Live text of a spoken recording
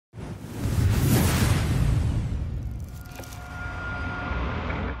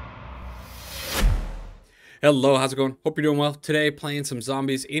Hello, how's it going? Hope you're doing well. Today, playing some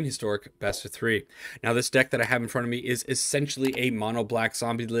zombies in Historic Best of 3. Now, this deck that I have in front of me is essentially a mono-black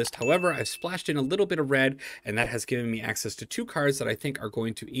zombie list. However, I've splashed in a little bit of red, and that has given me access to two cards that I think are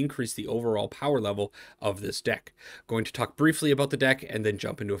going to increase the overall power level of this deck. Going to talk briefly about the deck, and then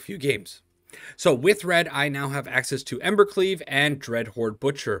jump into a few games. So with red, I now have access to Ember Cleave and Dreadhorde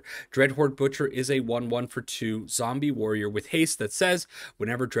Butcher. Dreadhorde Butcher is a 1/1 for 2 zombie warrior with haste that says,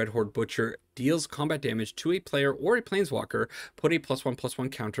 whenever Dreadhorde Butcher deals combat damage to a player or a planeswalker, put a +1/+1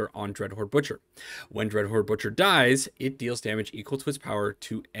 counter on Dreadhorde Butcher. When Dreadhorde Butcher dies, it deals damage equal to its power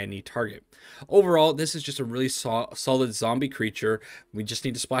to any target. Overall, this is just a really solid zombie creature. We just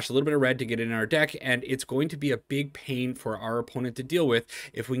need to splash a little bit of red to get it in our deck, and it's going to be a big pain for our opponent to deal with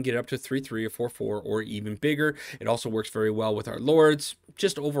if we can get up to 3/3 or 4/4 or even bigger. It also works very well with our lords.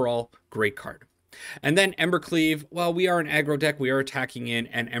 Just overall, great card. And then Ember Cleave, well, we are an aggro deck, we are attacking in,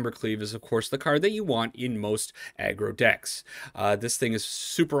 and Ember Cleave is, of course, the card that you want in most aggro decks. This thing is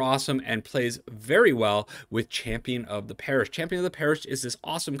super awesome and plays very well with Champion of the Parish. Champion of the Parish is this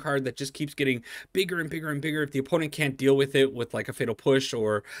awesome card that just keeps getting bigger and bigger and bigger. If the opponent can't deal with it with like a Fatal Push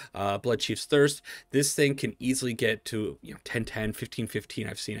or Blood Chief's Thirst, this thing can easily get to 10-10, 15-15,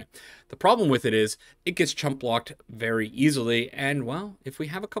 I've seen it. The problem with it is it gets chump blocked very easily, and well, if we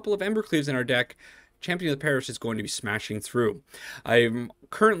have a couple of Ember Cleaves in our deck, Champion of the Parish is going to be smashing through. I'm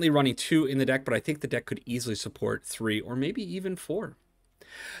currently running 2 in the deck, but I think the deck could easily support 3 or maybe even 4.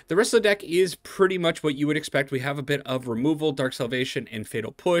 The rest of the deck is pretty much what you would expect. We have a bit of removal, Dark Salvation, and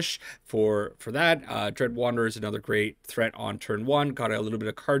Fatal Push for that. Dread Wanderer is another great threat on turn 1. Got a little bit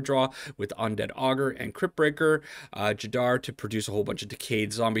of card draw with Undead Augur and Crypt Breaker. Jadar to produce a whole bunch of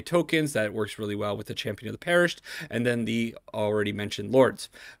decayed zombie tokens. That works really well with the Champion of the Parish. And then the already mentioned Lords.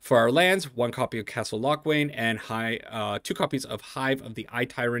 For our lands, 1 copy of Castle Lochwain and 2 copies of Hive of the Eye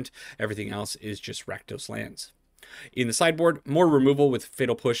Tyrant. Everything else is just Rakdos lands. In the sideboard, more removal with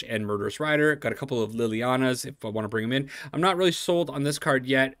Fatal Push and Murderous Rider. Got a couple of Lilianas if I want to bring them in. I'm not really sold on this card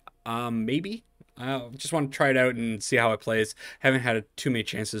yet. Maybe. Just want to try it out and see how it plays. Haven't had too many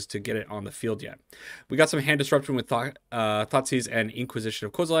chances to get it on the field yet. We got some hand disruption with Thoughtseize and Inquisition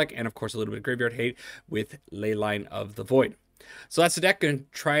of Kozilek, and of course a little bit of graveyard hate with Leyline of the Void. So that's the deck. Gonna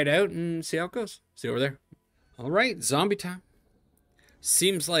try it out and see how it goes. See you over there. All right, zombie time.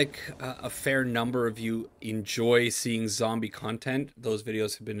 Seems like a fair number of you enjoy seeing zombie content. Those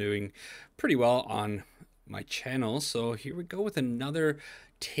videos have been doing pretty well on my channel. So here we go with another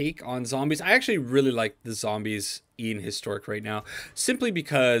take on zombies. I actually really like the zombies in Historic right now, simply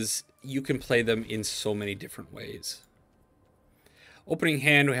because you can play them in so many different ways. Opening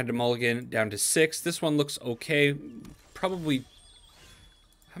hand, we had to mulligan down to 6. This one looks okay. Probably...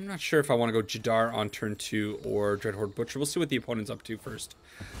 I'm not sure if I want to go Jadar on turn 2 or Dreadhorde Butcher. We'll see what the opponent's up to first.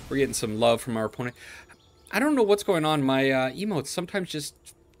 We're getting some love from our opponent. I don't know what's going on. My emotes sometimes just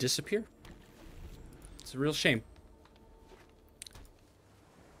disappear. It's a real shame.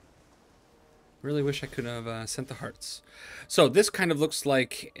 Really wish I could have sent the hearts. So this kind of looks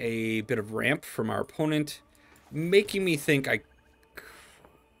like a bit of ramp from our opponent, making me think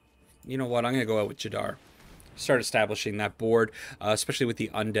you know what, I'm going to go out with Jadar. Start establishing that board, especially with the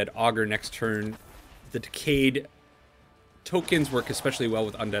Undead Augur next turn. The decayed tokens work especially well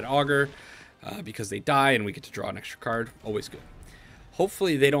with Undead Augur because they die and we get to draw an extra card. Always good.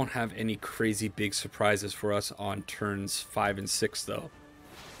 Hopefully they don't have any crazy big surprises for us on turns 5 and 6 though.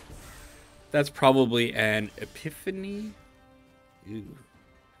 That's probably an Epiphany. Ew.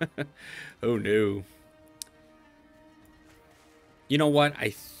 Oh no. You know what?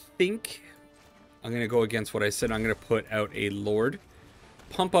 I think I'm going to go against what I said. I'm going to put out a Lord,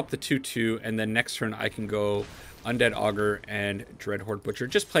 pump up the 2/2, and then next turn I can go Undead Augur and Dreadhorde Butcher.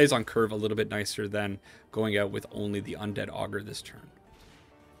 Just plays on curve a little bit nicer than going out with only the Undead Augur this turn.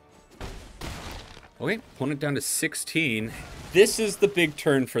 Okay, opponent down to 16. This is the big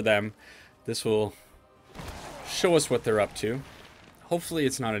turn for them. This will show us what they're up to. Hopefully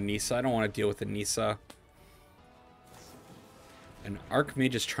it's not a Nissa. I don't want to deal with a Nissa. An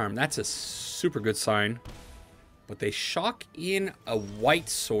Archmage's Charm. That's a super good sign. But they shock in a white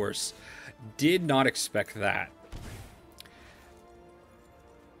source. Did not expect that.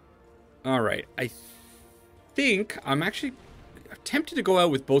 Alright. I think I'm actually tempted to go out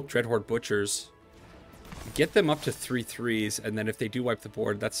with both Dreadhorde Butchers. Get them up to 3/3s. And then if they do wipe the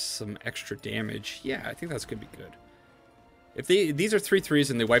board, that's some extra damage. Yeah, I think that's going to be good. If these are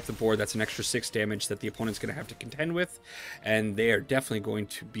 3/3s and they wipe the board, that's an extra 6 damage that the opponent's going to have to contend with. And they are definitely going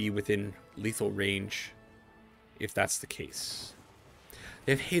to be within lethal range if that's the case.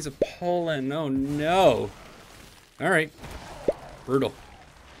 They have Haze of Pollen. Oh, no. All right. Brutal.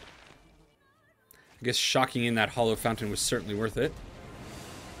 I guess shocking in that Hollow Fountain was certainly worth it.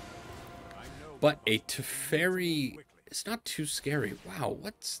 But a Teferi is not too scary. Wow,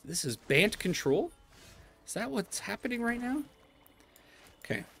 this is Bant control? Is that what's happening right now?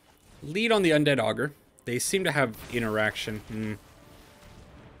 Okay. Lead on the Undead Augur. They seem to have interaction.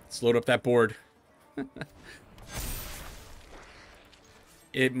 Let's load up that board.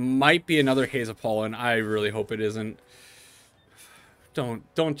 It might be another Haze of Pollen. I really hope it isn't.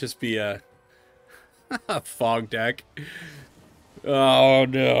 Don't just be a fog deck. Oh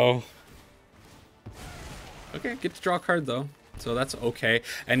no. Okay, get to draw a card though. So that's okay.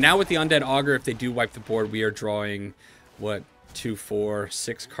 And now with the Undead Augur, if they do wipe the board, we are drawing what, 2, 4,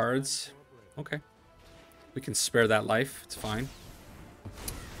 6 cards. Okay. We can spare that life. It's fine.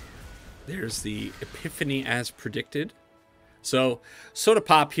 There's the Epiphany as predicted. So, Soda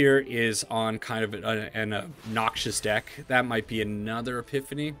Pop here is on kind of an obnoxious deck. That might be another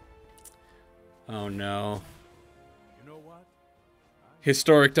Epiphany. Oh no. You know what?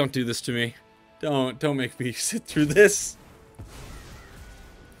 Historic, don't do this to me. Don't make me sit through this.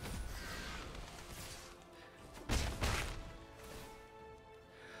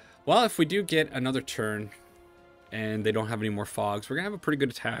 Well, if we do get another turn and they don't have any more fogs, we're gonna have a pretty good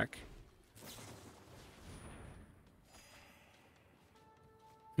attack.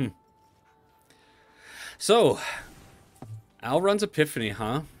 So, Alrund's Epiphany,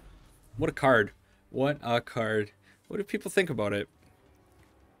 huh? What a card. What a card. What do people think about it?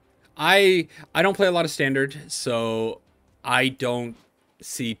 I don't play a lot of Standard, so I don't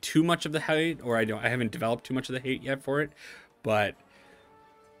see too much of the hate, or I haven't developed too much of the hate yet for it, but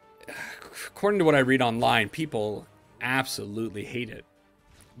according to what I read online, people absolutely hate it.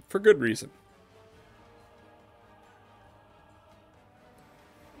 For good reason.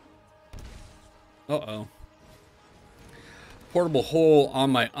 Uh-oh. Portable hole on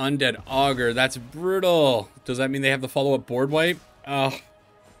my Undead Augur. That's brutal. Does that mean they have the follow-up board wipe? Oh.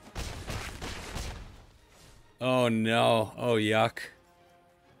 Oh no. Oh yuck.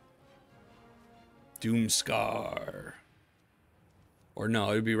 Doomscar. Or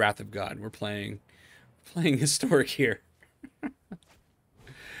no, it would be Wrath of God. We're playing Historic here.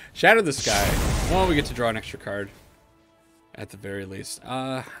 Shatter the Sky. Well, we get to draw an extra card. At the very least.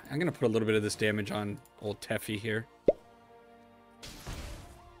 I'm going to put a little bit of this damage on old Teffy here.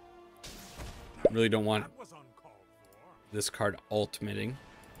 Really don't want this card ultimating.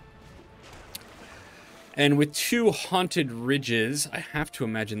 And with 2 Haunted Ridges, I have to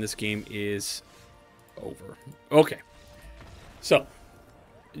imagine this game is over. Okay. So,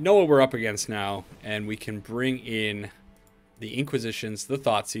 you know what we're up against now, and we can bring in the Inquisitions, the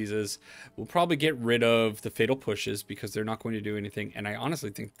Thoughtseizes. We'll probably get rid of the Fatal Pushes because they're not going to do anything. And I honestly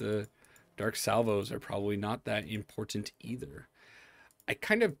think the Dark Salvos are probably not that important either. I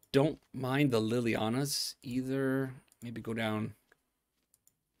kind of don't mind the Lilianas either. Maybe go down.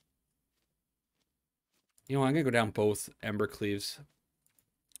 You know, I'm going to go down both Ember Cleaves.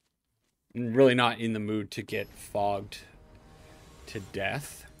 I'm really not in the mood to get fogged to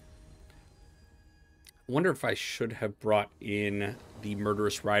death. I wonder if I should have brought in the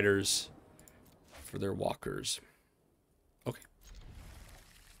Murderous Riders for their walkers. Okay.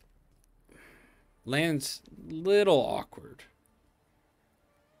 Land's little awkward.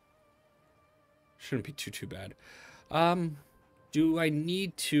 Shouldn't be too bad. Do I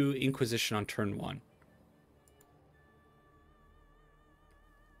need to Inquisition on turn 1?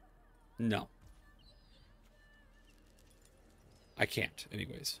 No. I can't,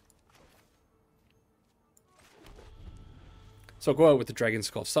 anyways. So I'll go out with the Dragon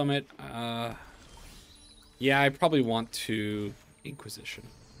Skull Summit. Yeah, I probably want to Inquisition.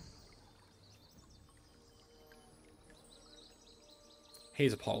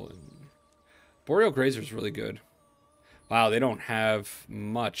 Haze of Pollen. Boreal Grazer is really good. Wow, they don't have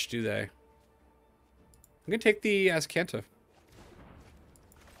much, do they? I'm going to take the Azcanta.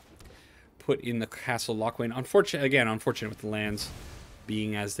 Put in the Castle Lockwayne. Unfortunate with the lands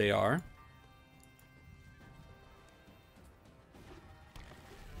being as they are.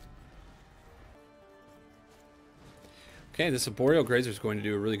 Okay, this Boreal Grazer is going to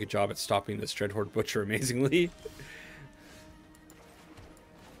do a really good job at stopping this Dreadhorde Butcher amazingly.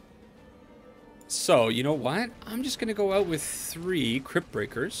 So, you know what? I'm just going to go out with 3 Crypt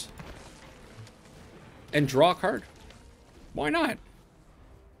Breakers and draw a card. Why not?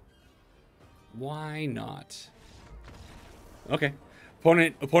 Why not? Okay.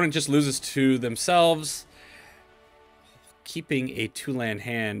 Opponent just loses to themselves. Keeping a 2-land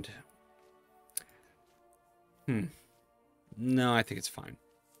hand. No, I think it's fine.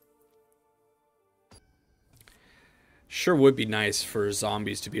 Sure would be nice for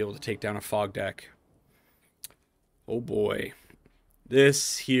zombies to be able to take down a fog deck. Oh boy.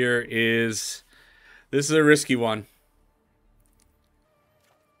 This is a risky one.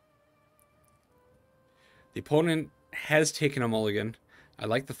 The opponent has taken a mulligan. I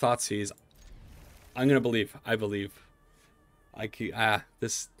like the Thoughtseize. I'm gonna believe. I believe.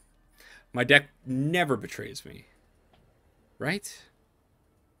 My deck never betrays me. Right?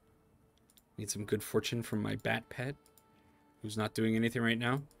 Need some good fortune from my bat pet, who's not doing anything right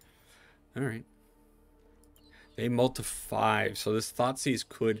now. Alright. They mulled to 5, so this Thoughtseize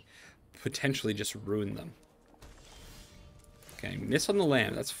could potentially just ruin them. Okay, miss on the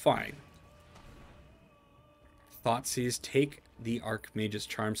land, that's fine. Thoughtseize take the Archmage's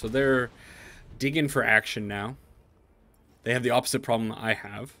Charm, so they're digging for action now. They have the opposite problem that I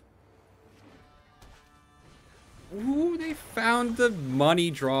have. Ooh, they found the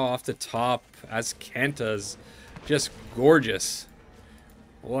money draw off the top as Kenta's. Just gorgeous.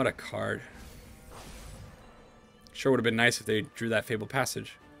 What a card. Sure would have been nice if they drew that Fable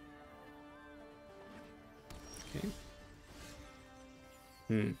Passage.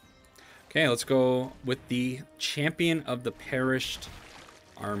 Okay. Okay, let's go with the Champion of the Perished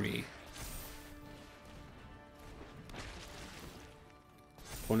Army.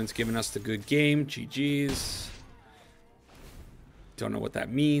 Opponent's giving us the good game. GG's. Don't know what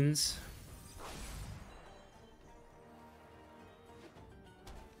that means.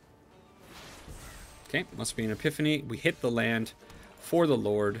 Okay, must be an epiphany. We hit the land for the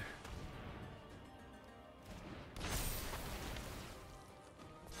Lord.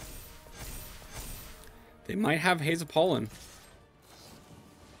 They might have Haze of Pollen.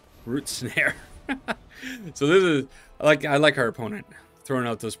 Root Snare. So this is I like our opponent. Throwing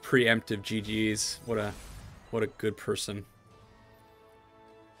out those preemptive GGs. What a good person.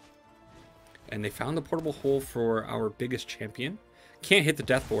 And they found the portable hole for our biggest champion. Can't hit the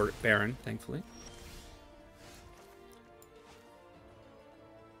Death Baron, thankfully.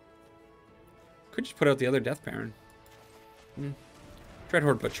 Could just put out the other Death Baron.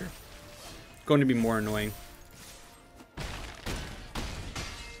 Dreadhorde Butcher. Going to be more annoying.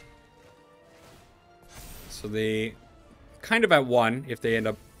 So they kind of at 1 if they end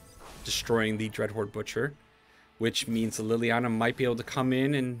up destroying the Dreadhorde Butcher, which means the Liliana might be able to come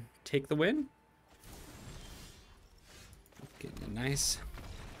in and take the win. Getting a nice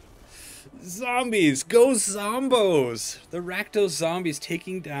zombies. Go Zombos! The Rakdos zombies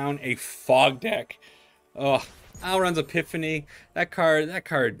taking down a fog deck. Oh, Alrund's Epiphany. That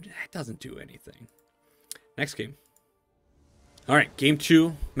card doesn't do anything. Next game. All right, game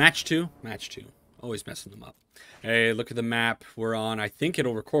 2, match 2. Always messing them up. Hey, look at the map we're on. I think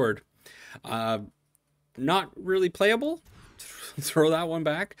it'll record. Not really playable. Throw that one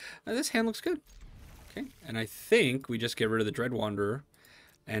back. This hand looks good. Okay, and I think we just get rid of the Dread Wanderer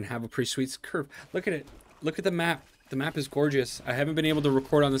and have a pretty sweet curve. Look at it. Look at the map. The map is gorgeous. I haven't been able to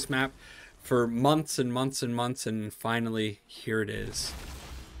record on this map for months and months and months, and finally, here it is.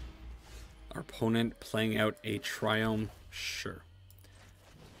 Our opponent playing out a Triome. Sure.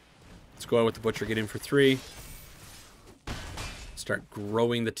 Let's go out with the Butcher, get in for 3. Start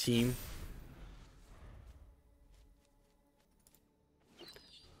growing the team.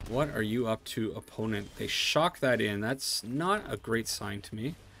 What are you up to, opponent? They shock that in. That's not a great sign to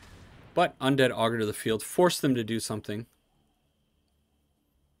me. But Undead Augur to the field. Force them to do something.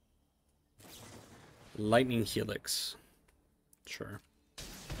 Lightning Helix. Sure.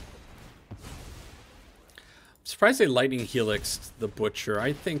 I'm surprised they Lightning Helix the Butcher.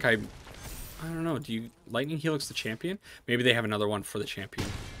 I don't know. Do you Lightning Helix the champion? Maybe they have another one for the champion.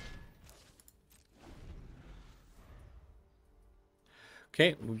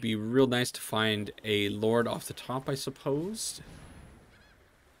 Okay, it would be real nice to find a Lord off the top, I suppose.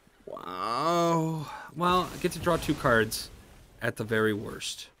 Wow. Well, I get to draw 2 cards at the very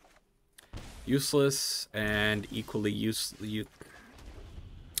worst. Useless and equally useless.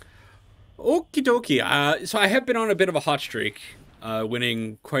 Okie dokie. So I have been on a bit of a hot streak,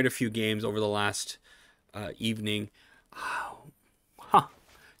 winning quite a few games over the last evening.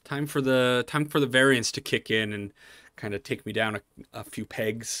 Time for the variance to kick in and kind of take me down a few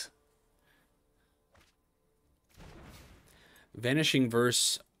pegs. Vanishing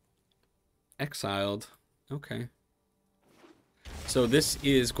Verse exiled. Okay. So this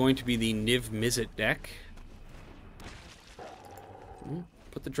is going to be the Niv Mizzet deck.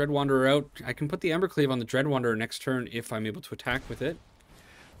 Put the Dread Wanderer out. I can put the Embercleave on the Dread Wanderer next turn if I'm able to attack with it.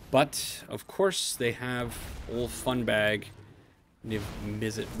 But, of course, they have old Funbag Niv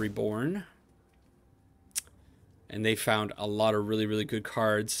Mizzet Reborn. And they found a lot of really, really good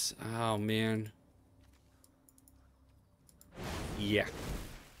cards. Oh, man. Yeah.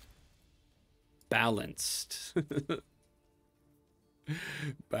 Balanced.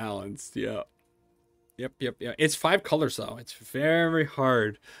 Balanced, yeah. Yep. It's 5 colors, though. It's very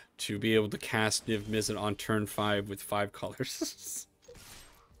hard to be able to cast Niv Mizzet on turn 5 with 5 colors.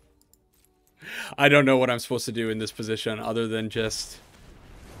 I don't know what I'm supposed to do in this position other than just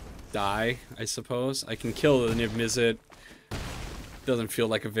die, I suppose. I can kill the Niv Mizzet. Doesn't feel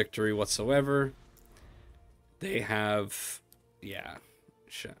like a victory whatsoever. They have... Yeah.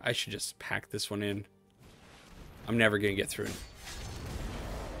 I should just pack this one in. I'm never going to get through it.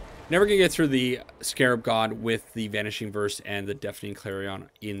 Never going to get through the Scarab God with the Vanishing Verse and the Deafening Clarion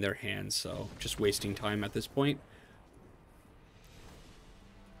in their hands, so just wasting time at this point.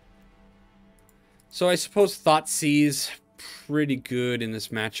 So I suppose Thoughtseize pretty good in this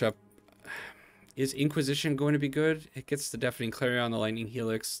matchup. Is Inquisition going to be good? It gets the Deafening Clarion, the Lightning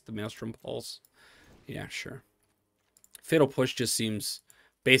Helix, the Maelstrom Pulse. Yeah, sure. Fatal Push just seems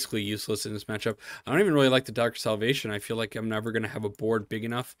basically useless in this matchup. I don't even really like the Dark Salvation. I feel like I'm never going to have a board big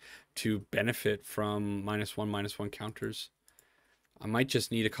enough to benefit from -1/-1 counters. I might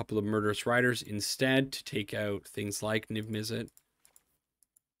just need a couple of Murderous Riders instead to take out things like Niv Mizzet.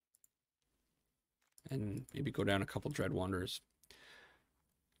 And maybe go down a couple Dread Wanderers.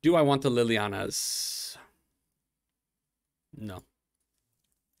 Do I want the Lilianas? No.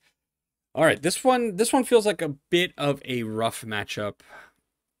 All right, this one feels like a bit of a rough matchup.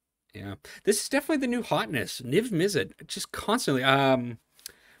 Yeah, this is definitely the new hotness. Niv Mizzet, just constantly.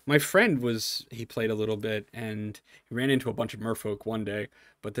 My friend he played a little bit and he ran into a bunch of Merfolk one day,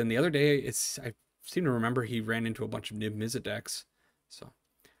 but then the other day I seem to remember he ran into a bunch of Niv Mizzet decks. So,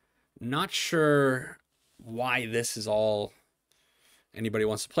 not sure why this is all anybody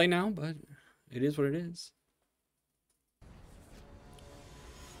wants to play now, but it is what it is.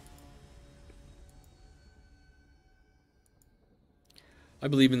 I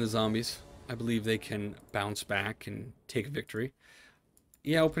believe in the zombies. I believe they can bounce back and take a victory.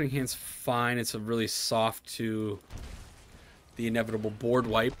 Yeah, opening hand's fine. It's a really soft to the inevitable board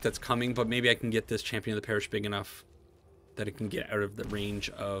wipe that's coming, but maybe I can get this Champion of the Parish big enough that it can get out of the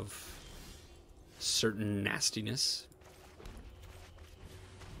range of certain nastiness.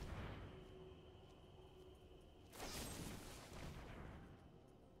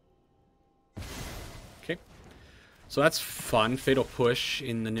 Okay. So that's fun. Fatal Push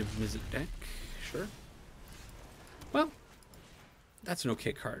in the Niv Mizzet deck. Sure. Well, that's an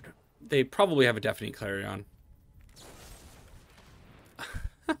okay card. They probably have a Deafening Clarion.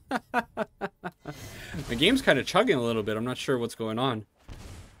 My game's kind of chugging a little bit. I'm not sure what's going on.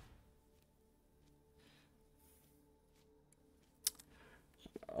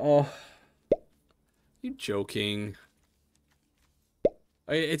 Oh. You joking.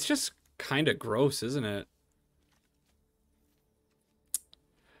 It's just kind of gross, isn't it?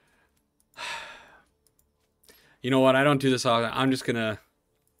 You know what? I don't do this often. I'm just gonna...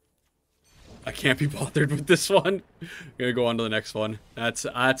 I can't be bothered with this one. I'm gonna go on to the next one. That's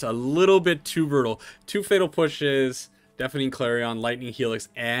a little bit too brutal. 2 Fatal Pushes, Deafening Clarion, Lightning Helix,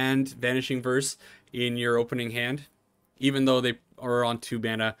 and Vanishing Verse in your opening hand. Even though they are on 2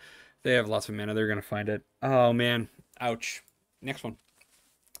 mana, they have lots of mana. They're gonna find it. Oh man, ouch. Next one.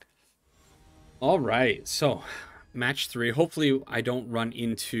 All right, so match 3. Hopefully I don't run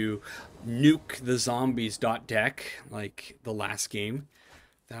into nuke the zombies deck like the last game.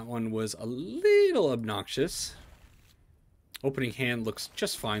 That one was a little obnoxious. Opening hand looks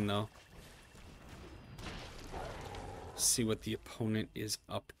just fine though. See what the opponent is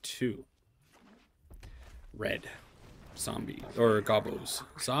up to. Red. Zombie. Or Gobbos.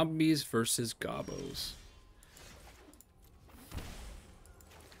 Zombies versus Gobbos.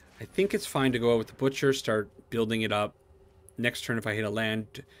 I think it's fine to go out with the Butcher, start building it up. Next turn if I hit a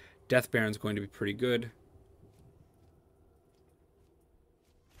land, Death Baron's going to be pretty good.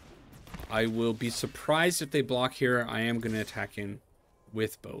 I will be surprised if they block here. I am going to attack in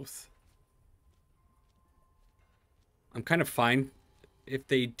with both. I'm kind of fine if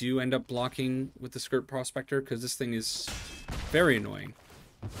they do end up blocking with the Skirt Prospector, because this thing is very annoying.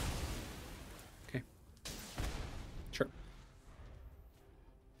 Okay. Sure.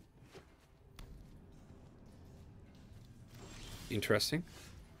 Interesting.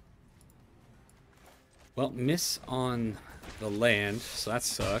 Well, miss on the land, so that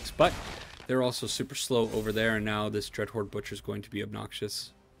sucks. But they're also super slow over there, and now this Dreadhorde Butcher is going to be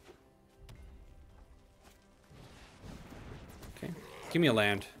obnoxious. Okay, give me a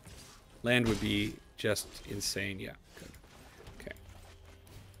land. Land would be just insane. Yeah, good. Okay.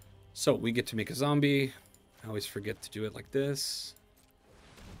 So we get to make a zombie. I always forget to do it like this.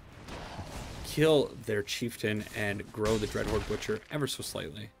 Kill their chieftain and grow the Dreadhorde Butcher ever so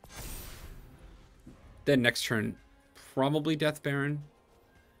slightly. Then next turn, probably Death Baron.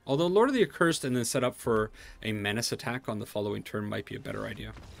 Although Lord of the Accursed and then set up for a Menace attack on the following turn might be a better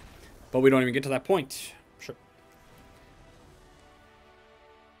idea. But we don't even get to that point. Sure.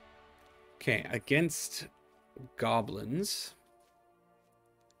 Okay, against Goblins.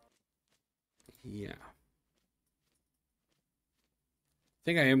 Yeah. I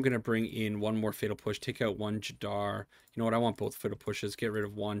think I am going to bring in one more Fatal Push, take out one Jadar. You know what? I want both Fatal Pushes. Get rid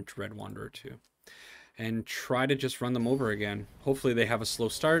of one Dread Wanderer too. And try to just run them over again. Hopefully they have a slow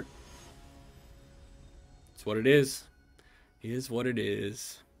start. It's what it is. It is what it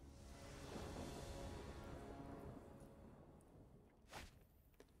is.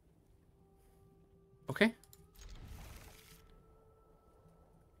 Okay.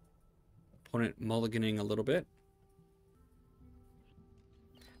 Opponent mulliganing a little bit.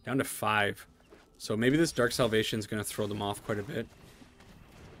 Down to 5. So maybe this Dark Salvation is going to throw them off quite a bit.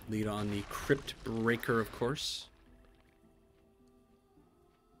 Lead on the Crypt Breaker, of course.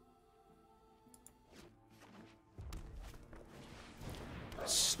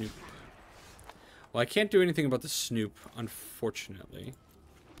 Snoop. Well, I can't do anything about the Snoop, unfortunately.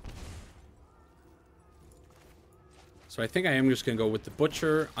 So I think I am just going to go with the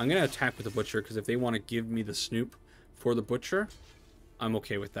Butcher. I'm going to attack with the Butcher, because if they want to give me the Snoop for the Butcher, I'm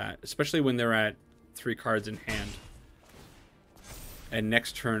okay with that. Especially when they're at 3 cards in hand. And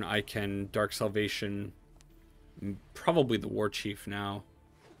next turn I can Dark Salvation probably the War Chief now.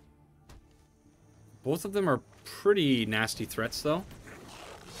 Both of them are pretty nasty threats though.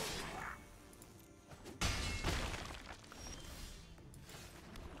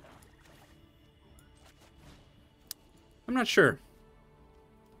 I'm not sure.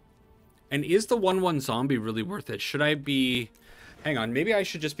 And is the 1/1 zombie really worth it? Should I be... Hang on, maybe I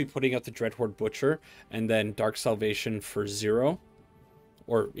should just be putting out the Dreadhorde Butcher and then Dark Salvation for 0.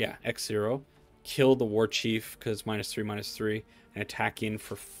 Or, yeah, X0. Kill the War Chief, because -3/-3. And attack in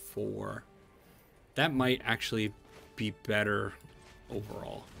for 4. That might actually be better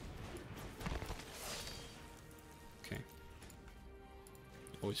overall. Okay.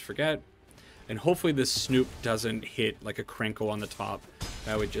 Always forget. And hopefully this Snoop doesn't hit like a Krenko on the top.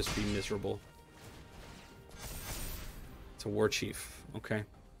 That would just be miserable. It's a War Chief. Okay.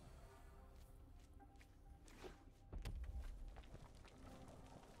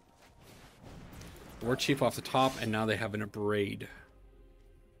 War Chief off the top, and now they have an Abrade.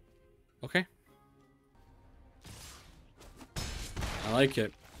 Okay. I like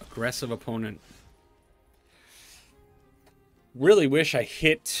it. Aggressive opponent. Really wish I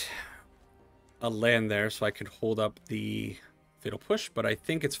hit a land there so I could hold up the Fatal Push, but I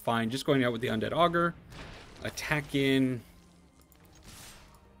think it's fine. Just going out with the Undead Augur. Attack in.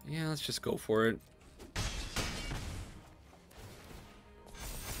 Yeah, let's just go for it.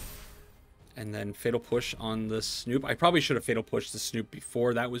 And then Fatal Push on the Snoop. I probably should have Fatal Pushed the Snoop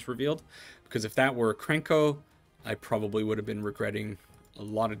before that was revealed. Because if that were a Krenko, I probably would have been regretting a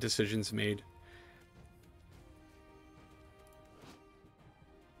lot of decisions made.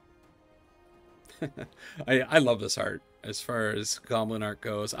 I love this art. As far as Goblin art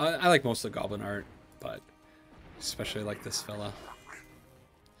goes. I like most of the Goblin art. But especially like this fella.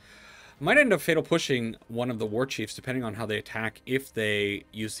 Might end up Fatal Pushing one of the War Chiefs, depending on how they attack, if they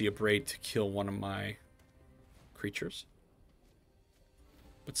use the Abrade to kill one of my creatures.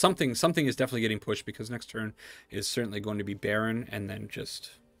 But something is definitely getting pushed, because next turn is certainly going to be Baron, and then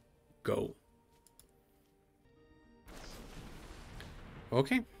just go.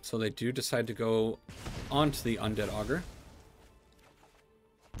 Okay, so they do decide to go onto the Undead Augur.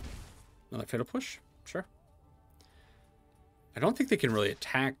 Another Fatal Push? Sure. I don't think they can really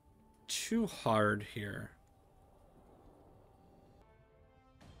attack too hard here.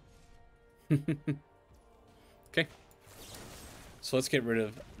 Okay. So let's get rid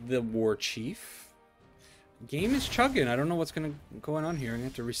of the War Chief. Game is chugging. I don't know what's going on here. I'm going to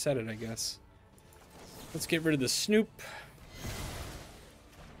have to reset it, I guess. Let's get rid of the Snoop.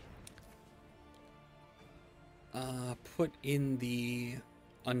 Put in the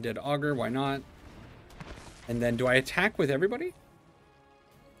Undead Augur. Why not? And then do I attack with everybody?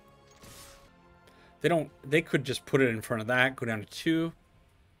 They could just put it in front of that, go down to 2.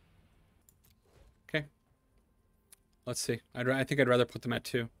 Okay. Let's see. I think I'd rather put them at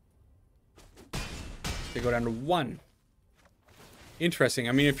 2. They go down to 1. Interesting.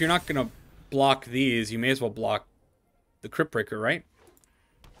 I mean, if you're not going to block these, you may as well block the Crypt Breaker, right?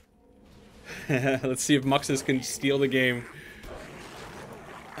 Let's see if Muxus can steal the game.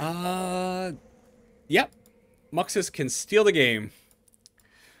 Yep. Muxus can steal the game.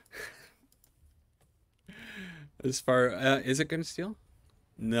 As far, is it going to steal?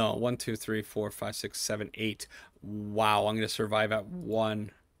 No, 1, 2, 3, 4, 5, 6, 7, 8. Wow, I'm gonna survive at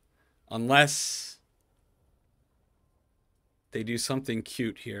 1. Unless they do something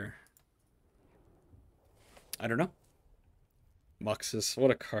cute here. I don't know. Muxus, what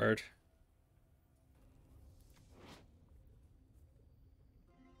a card.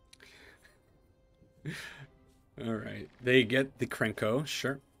 Alright, they get the Krenko,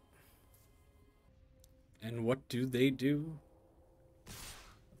 sure. And what do they do?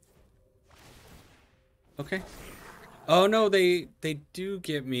 Okay. Oh no, they do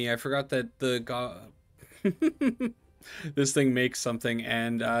get me. I forgot that this thing makes something,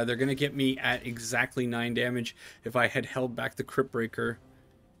 and they're gonna get me at exactly 9 damage. If I had held back the Crypt Breaker,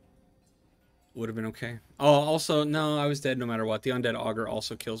 would have been okay. Oh, also, no, I was dead no matter what. The Undead Augur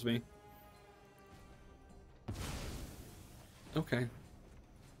also kills me. Okay.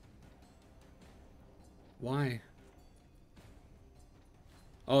 Why?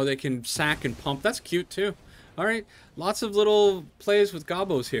 Oh, they can sack and pump. That's cute, too. All right. Lots of little plays with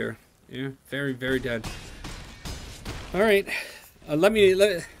Gobos here. Yeah, very, very dead. All right. Let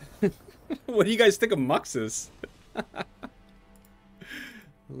what do you guys think of Muxus?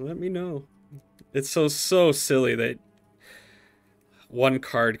 Let me know. It's so silly that one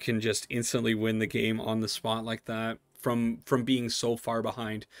card can just instantly win the game on the spot like that from being so far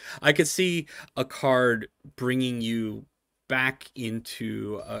behind. I could see a card bringing you back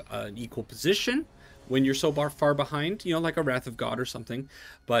into an equal position when you're so far behind, you know, like a Wrath of God or something,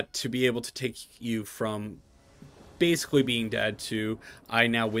 but to be able to take you from basically being dead to I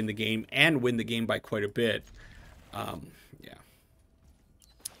now win the game and win the game by quite a bit. Yeah.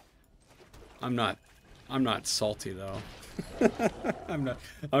 I'm not salty though.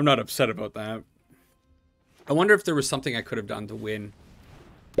 I'm not upset about that. I wonder if there was something I could have done to win.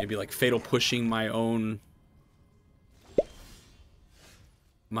 Maybe like fatal pushing my own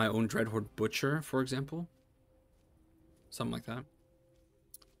Dreadhorde Butcher, for example. Something like that.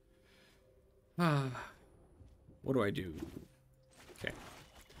 What do I do? Okay.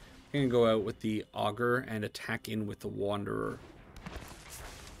 I'm gonna go out with the Augur and attack in with the Wanderer.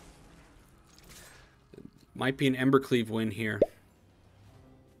 Might be an Ember Cleave win here.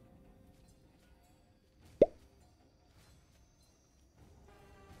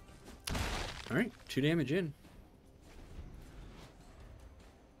 Alright, 2 damage in.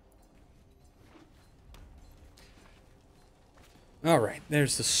 Alright,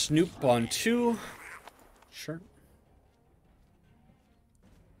 there's the Snoop on 2. Sure.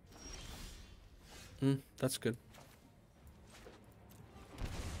 That's good.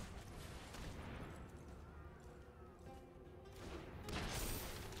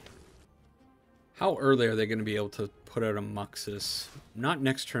 How early are they going to be able to put out a Muxus? Not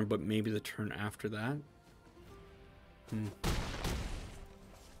next turn, but maybe the turn after that.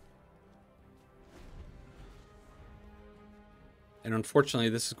 And unfortunately,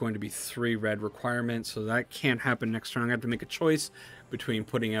 this is going to be 3 red requirements, so that can't happen next turn. I'm going to have to make a choice between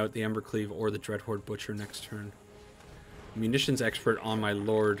putting out the Ember Cleave or the Dreadhorde Butcher next turn. Munitions Expert on my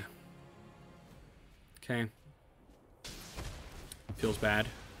Lord. Okay. Feels bad.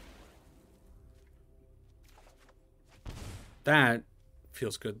 That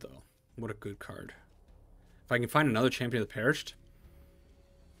feels good, though. What a good card. If I can find another Champion of the Perished,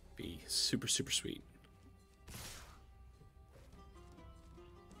 be super, super sweet.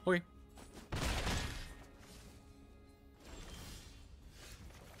 Okay.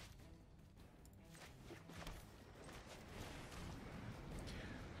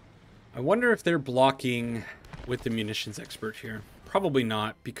 I wonder if they're blocking with the Munitions Expert here. Probably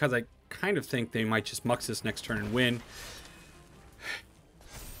not, because I kind of think they might just Muxus next turn and win.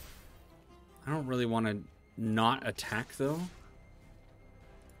 I don't really want to not attack, though. I'm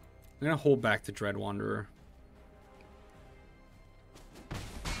going to hold back the Dread Wanderer.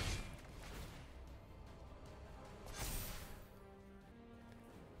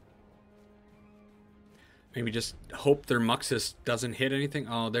 Maybe just hope their Muxus doesn't hit anything.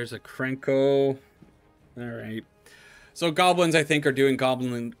 Oh, there's a Krenko. All right. So Goblins, I think, are doing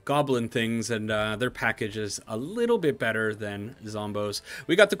goblin things, and their package is a little bit better than Zombos.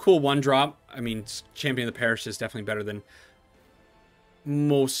 We got the cool 1-drop. I mean, Champion of the Parish is definitely better than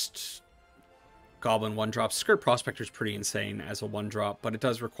most Goblin 1-drops. Skirt Prospector is pretty insane as a 1-drop, but it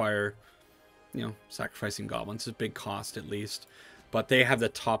does require, you know, sacrificing Goblins. It's a big cost, at least. But they have the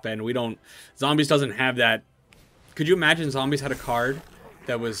top end. We don't... Zombies doesn't have that. Could you imagine Zombies had a card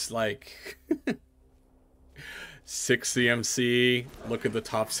that was like... 6 CMC, look at the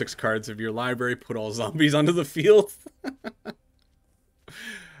top 6 cards of your library, put all zombies onto the field.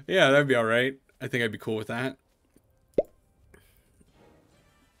 Yeah, that'd be alright. I think I'd be cool with that.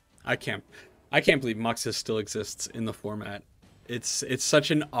 I can't believe Muxus still exists in the format. It's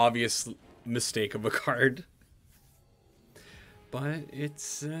such an obvious mistake of a card. But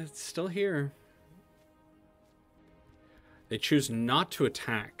it's still here. They choose not to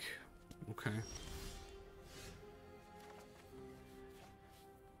attack. Okay.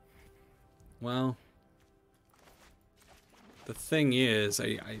 Well, the thing is,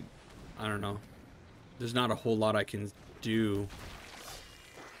 I don't know. There's not a whole lot I can do.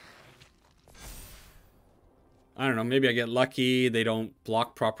 I don't know, maybe I get lucky, they don't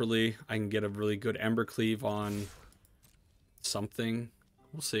block properly. I can get a really good Ember Cleave on something.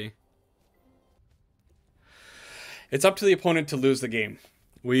 We'll see. It's up to the opponent to lose the game.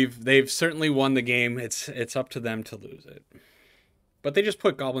 They've certainly won the game. It's up to them to lose it. But they just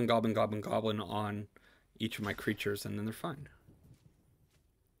put Goblin, Goblin, Goblin, Goblin on each of my creatures, and then they're fine.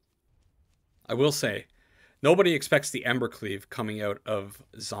 I will say, nobody expects the Ember Cleave coming out of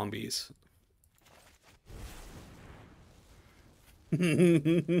zombies.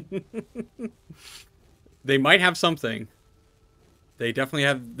 They might have something. They definitely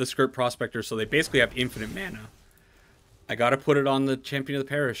have the Script Prospector, so they basically have infinite mana. I gotta put it on the Champion of the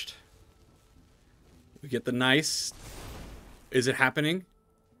Perished. We get the nice... Is it happening?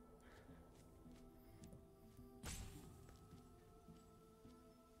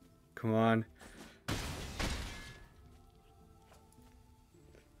 Come on.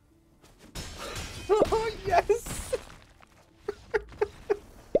 Oh, yes!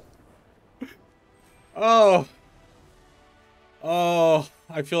 Oh. Oh,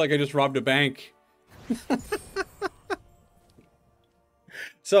 I feel like I just robbed a bank.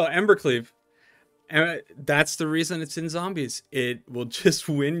 So, Embercleave. That's the reason it's in zombies. It will just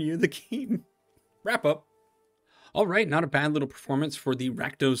win you the game. Wrap up. All right, not a bad little performance for the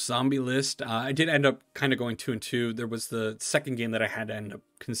Rakdos zombie list. I did end up kind of going 2-2. There was the second game that I had to end up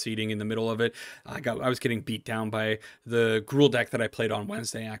conceding in the middle of it. I was getting beat down by the Gruul deck that I played on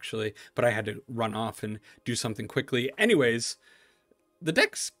Wednesday, actually, but I had to run off and do something quickly. Anyways, the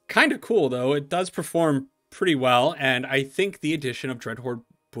deck's kind of cool, though. It does perform pretty well, and I think the addition of Dreadhorde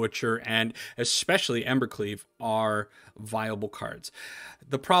Butcher and especially Embercleave are viable cards.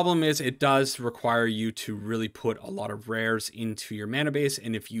 The problem is it does require you to really put a lot of rares into your mana base,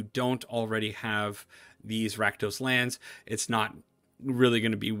 and if you don't already have these Rakdos lands, it's not really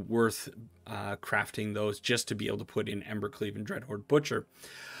going to be worth crafting those just to be able to put in Embercleave and Dreadhorde Butcher.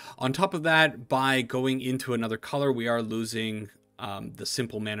 On top of that, by going into another color, we are losing the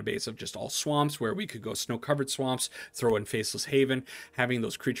simple mana base of just all swamps, where we could go snow-covered swamps, throw in Faceless Haven. Having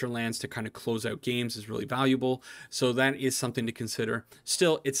those creature lands to kind of close out games is really valuable. So that is something to consider.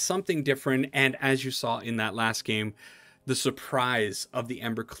 Still, it's something different, and as you saw in that last game, the surprise of the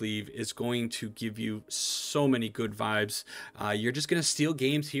Embercleave is going to give you so many good vibes. You're just going to steal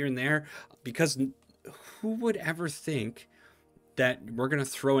games here and there, because who would ever think that we're going to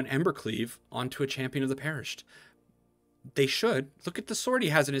throw an Embercleave onto a Champion of the Perished? They should. Look at the sword he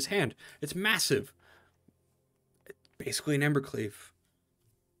has in his hand. It's massive. It's basically an Embercleave.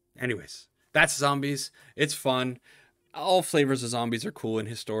 Anyways, that's zombies. It's fun. All flavors of zombies are cool in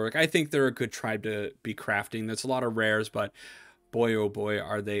Historic. I think they're a good tribe to be crafting. There's a lot of rares, but boy, oh boy,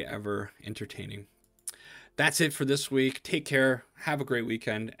 are they ever entertaining. That's it for this week. Take care. Have a great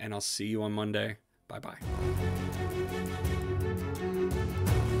weekend, and I'll see you on Monday. Bye-bye.